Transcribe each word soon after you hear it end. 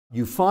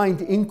You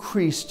find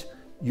increased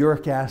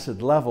uric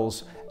acid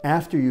levels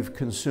after you've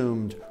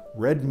consumed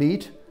red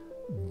meat,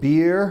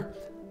 beer,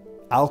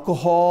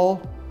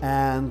 alcohol,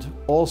 and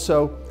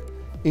also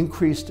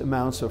increased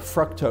amounts of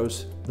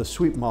fructose, the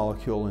sweet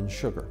molecule in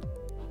sugar.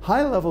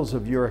 High levels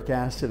of uric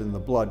acid in the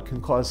blood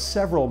can cause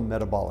several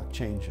metabolic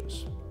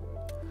changes.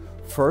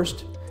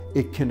 First,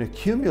 it can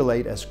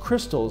accumulate as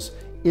crystals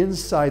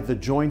inside the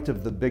joint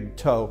of the big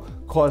toe,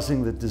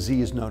 causing the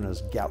disease known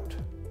as gout.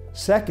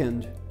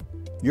 Second,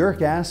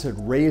 uric acid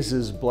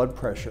raises blood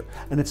pressure,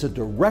 and it's a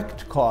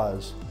direct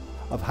cause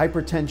of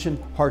hypertension,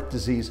 heart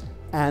disease,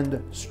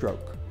 and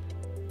stroke.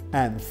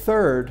 And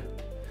third,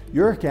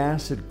 uric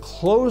acid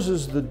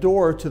closes the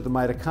door to the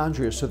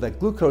mitochondria so that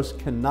glucose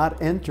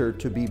cannot enter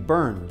to be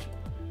burned.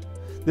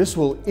 This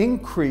will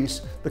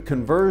increase the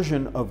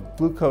conversion of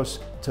glucose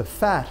to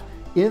fat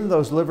in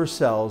those liver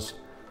cells,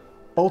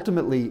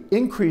 ultimately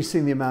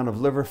increasing the amount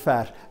of liver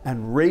fat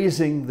and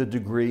raising the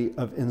degree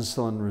of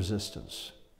insulin resistance.